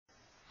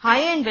Hi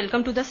and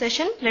welcome to the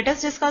session. Let us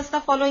discuss the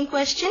following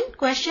question.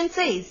 Question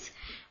says,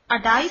 a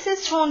dice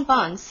is thrown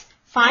once.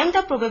 Find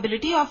the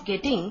probability of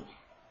getting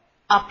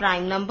a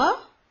prime number,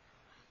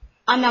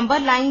 a number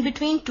lying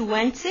between 2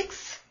 and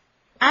 6,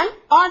 an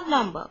odd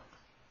number.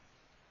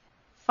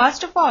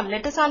 First of all,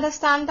 let us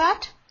understand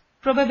that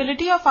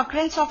probability of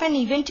occurrence of an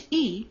event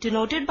E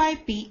denoted by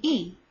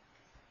PE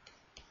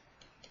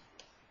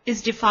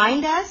is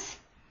defined as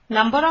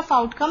number of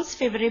outcomes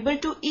favorable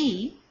to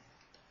E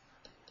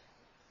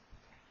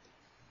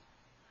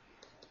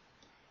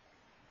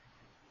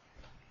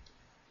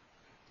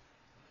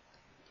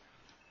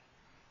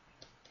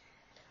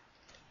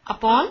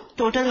upon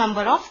total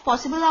number of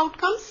possible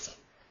outcomes.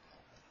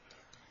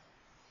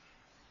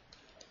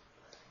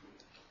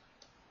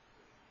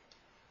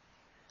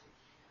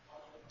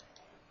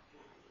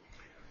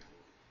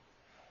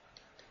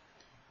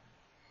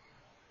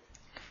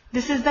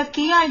 This is the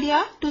key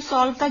idea to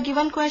solve the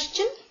given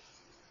question.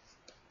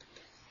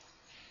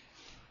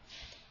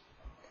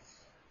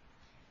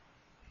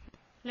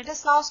 Let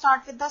us now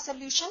start with the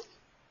solution.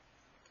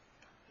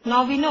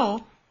 Now we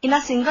know in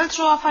a single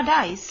throw of a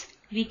dice,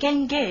 we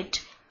can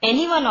get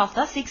any one of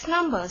the 6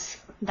 numbers,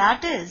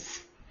 that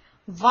is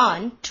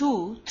 1,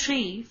 2,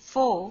 3,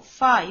 4,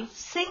 5,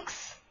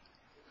 6.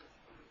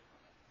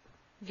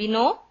 We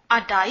know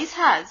a dice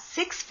has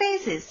 6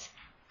 faces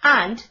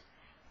and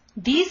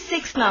these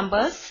 6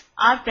 numbers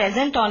are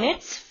present on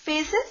its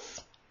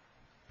faces.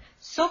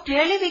 So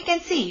clearly we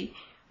can see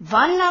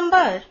one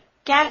number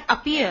can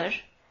appear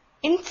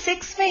in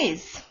 6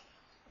 ways.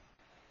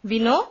 We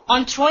know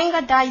on throwing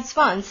a dice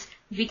once,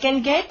 we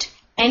can get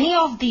any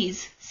of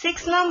these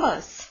 6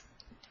 numbers.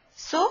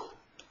 So,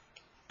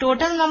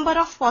 total number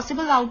of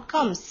possible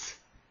outcomes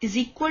is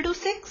equal to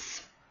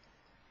 6.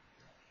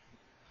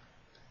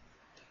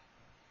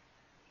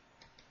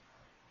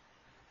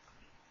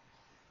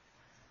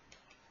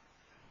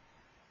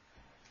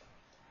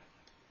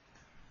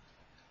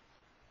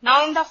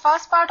 Now in the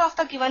first part of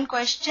the given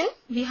question,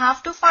 we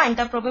have to find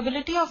the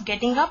probability of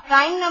getting a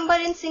prime number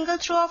in single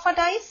throw of a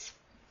dice.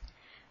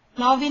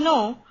 Now we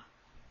know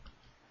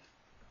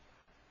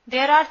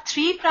there are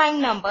 3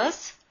 prime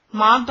numbers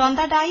marked on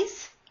the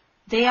dice.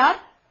 They are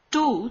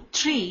 2,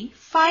 3,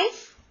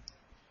 5.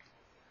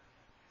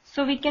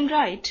 So we can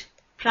write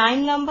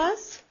prime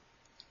numbers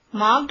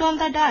marked on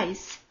the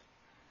dice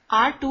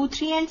are 2,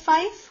 3 and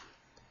 5.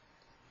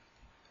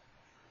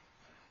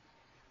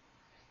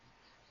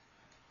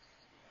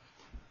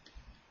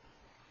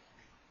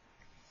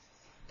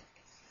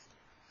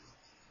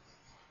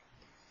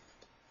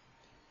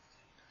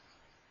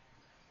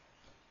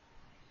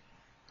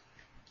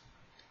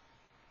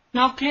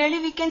 Now clearly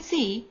we can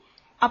see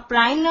a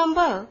prime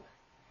number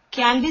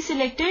can be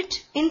selected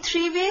in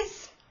 3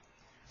 ways.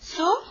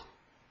 So,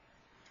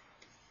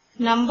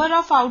 number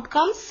of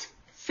outcomes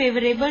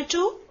favorable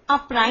to a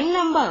prime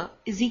number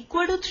is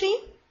equal to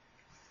 3.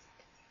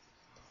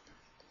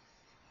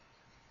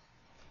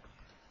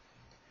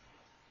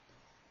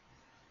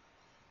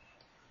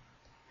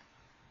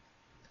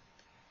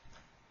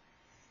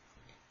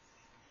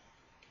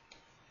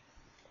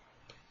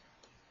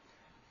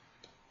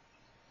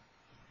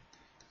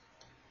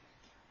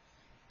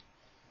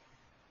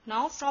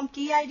 Now from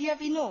key idea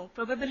we know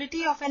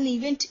probability of an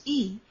event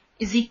E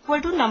is equal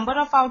to number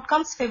of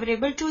outcomes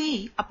favorable to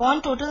E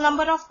upon total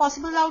number of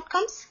possible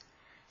outcomes.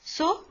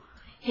 So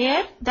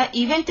here the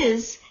event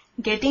is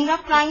getting a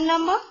prime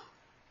number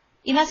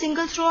in a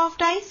single throw of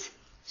dice.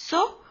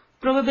 So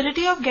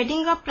probability of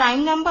getting a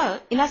prime number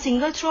in a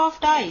single throw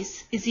of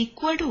dice is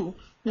equal to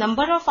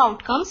number of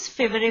outcomes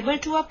favorable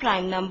to a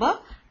prime number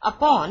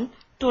upon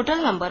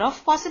total number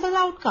of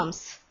possible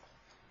outcomes.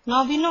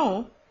 Now we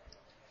know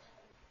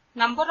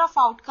number of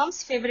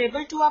outcomes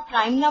favorable to a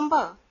prime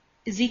number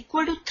is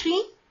equal to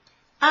 3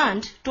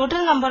 and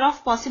total number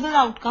of possible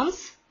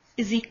outcomes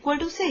is equal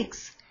to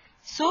 6.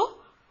 So,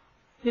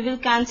 we will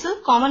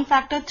cancel common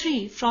factor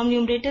 3 from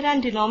numerator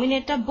and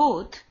denominator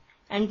both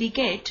and we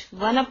get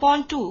 1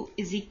 upon 2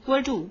 is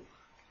equal to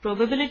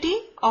probability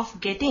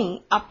of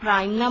getting a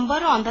prime number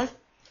on the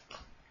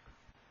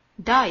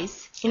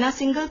dice in a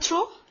single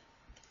throw.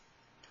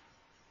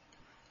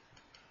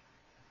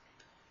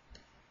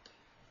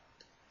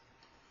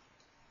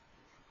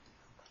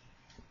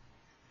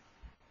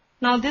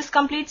 Now this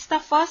completes the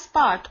first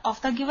part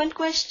of the given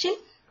question.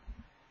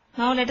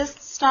 Now let us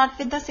start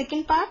with the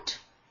second part.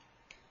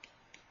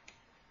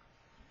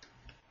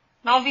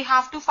 Now we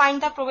have to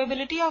find the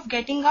probability of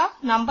getting a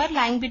number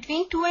lying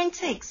between 2 and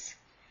 6.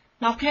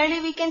 Now clearly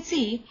we can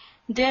see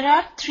there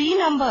are 3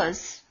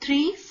 numbers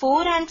 3,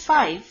 4 and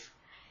 5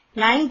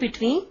 lying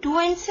between 2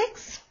 and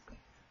 6.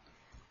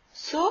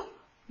 So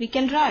we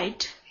can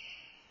write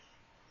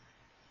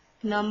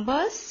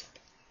numbers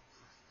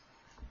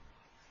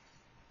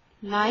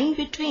lying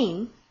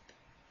between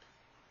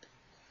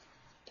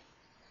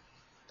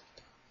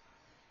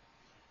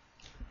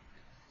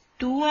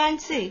 2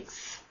 and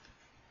 6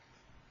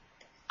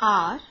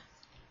 are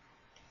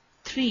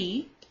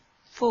 3,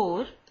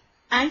 4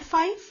 and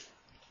 5.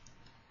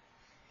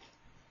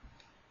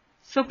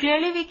 So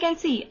clearly we can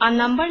see a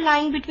number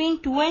lying between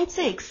 2 and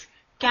 6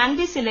 can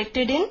be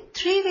selected in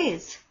 3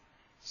 ways.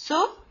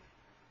 So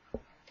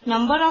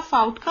number of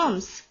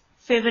outcomes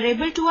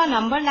favorable to a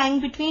number lying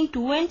between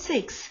 2 and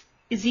 6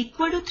 is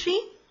equal to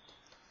 3.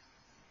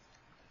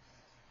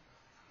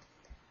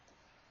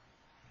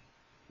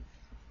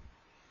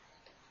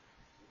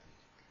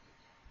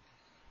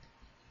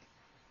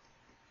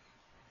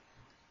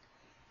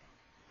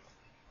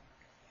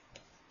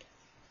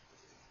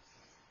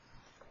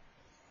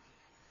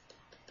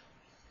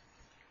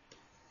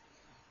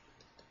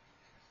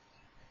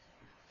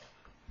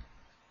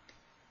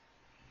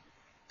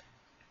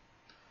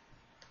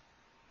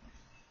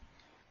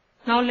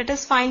 Now let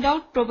us find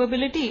out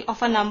probability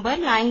of a number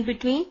lying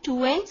between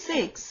 2 and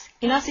 6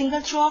 in a single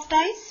throw of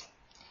dice.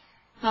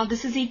 Now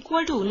this is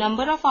equal to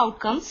number of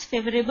outcomes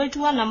favorable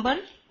to a number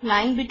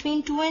lying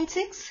between 2 and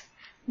 6,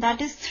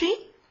 that is 3,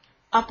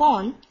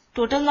 upon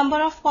total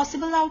number of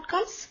possible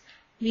outcomes.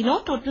 We know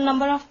total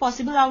number of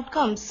possible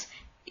outcomes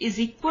is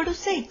equal to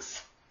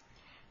 6.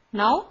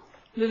 Now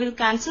we will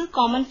cancel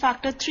common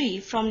factor 3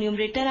 from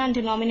numerator and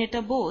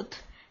denominator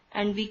both,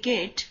 and we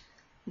get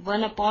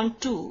 1 upon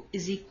 2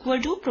 is equal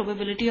to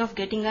probability of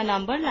getting a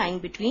number lying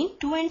between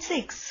 2 and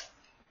 6.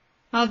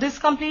 Now this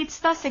completes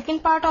the second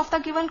part of the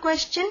given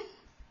question.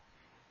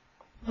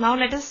 Now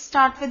let us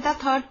start with the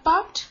third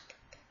part.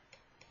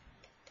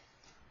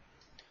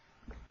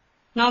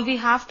 Now we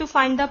have to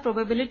find the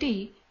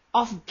probability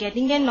of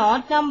getting an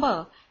odd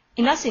number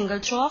in a single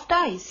throw of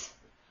dice.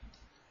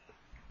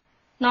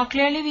 Now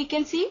clearly we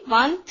can see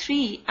 1,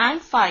 3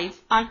 and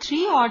 5 are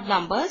 3 odd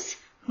numbers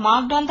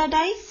marked on the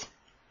dice.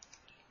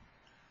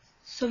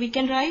 So we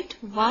can write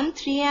 1,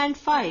 3 and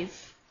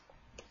 5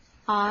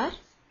 are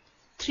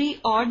 3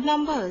 odd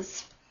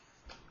numbers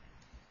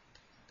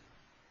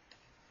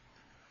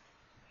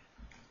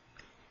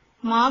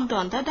marked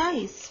on the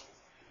dice.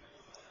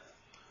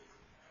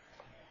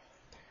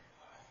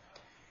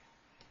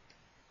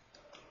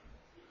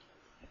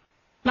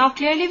 Now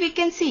clearly we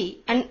can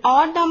see an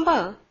odd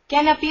number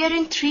can appear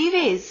in 3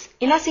 ways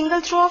in a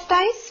single throw of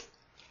dice.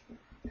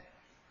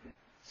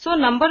 So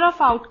number of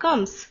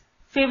outcomes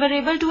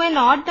favorable to an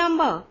odd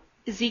number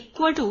is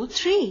equal to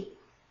 3.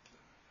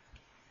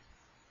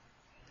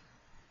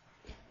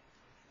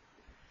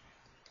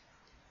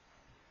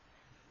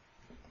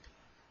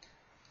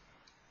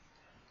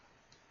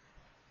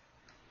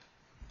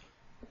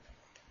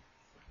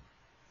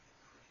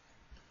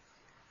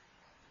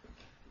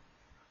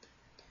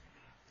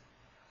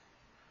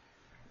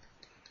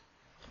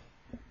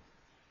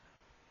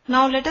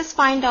 Now let us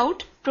find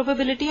out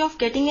probability of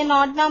getting an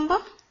odd number.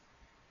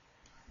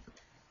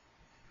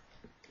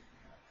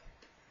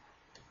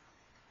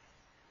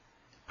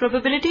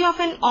 Probability of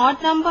an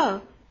odd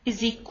number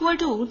is equal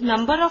to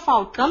number of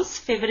outcomes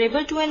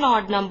favorable to an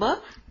odd number,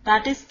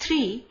 that is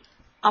 3,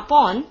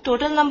 upon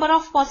total number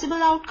of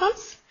possible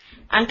outcomes,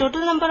 and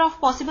total number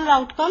of possible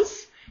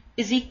outcomes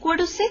is equal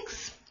to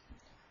 6.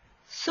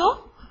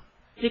 So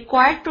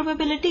required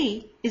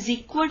probability is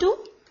equal to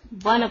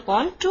 1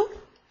 upon 2.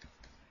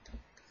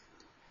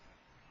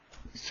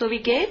 So we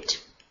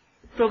get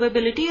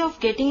probability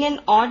of getting an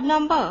odd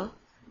number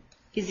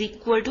is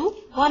equal to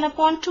 1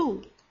 upon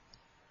 2.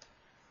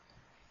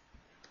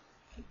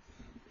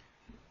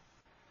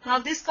 Now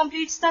this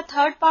completes the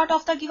third part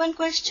of the given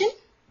question.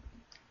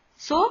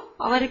 So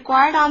our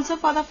required answer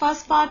for the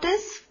first part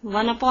is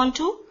 1 upon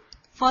 2.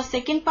 For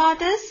second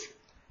part is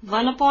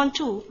 1 upon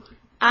 2.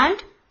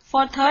 And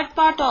for third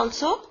part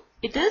also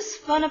it is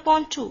 1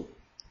 upon 2.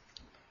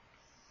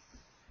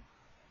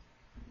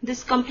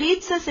 This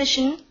completes the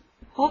session.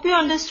 Hope you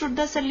understood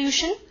the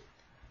solution.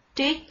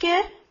 Take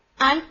care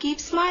and keep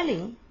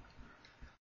smiling.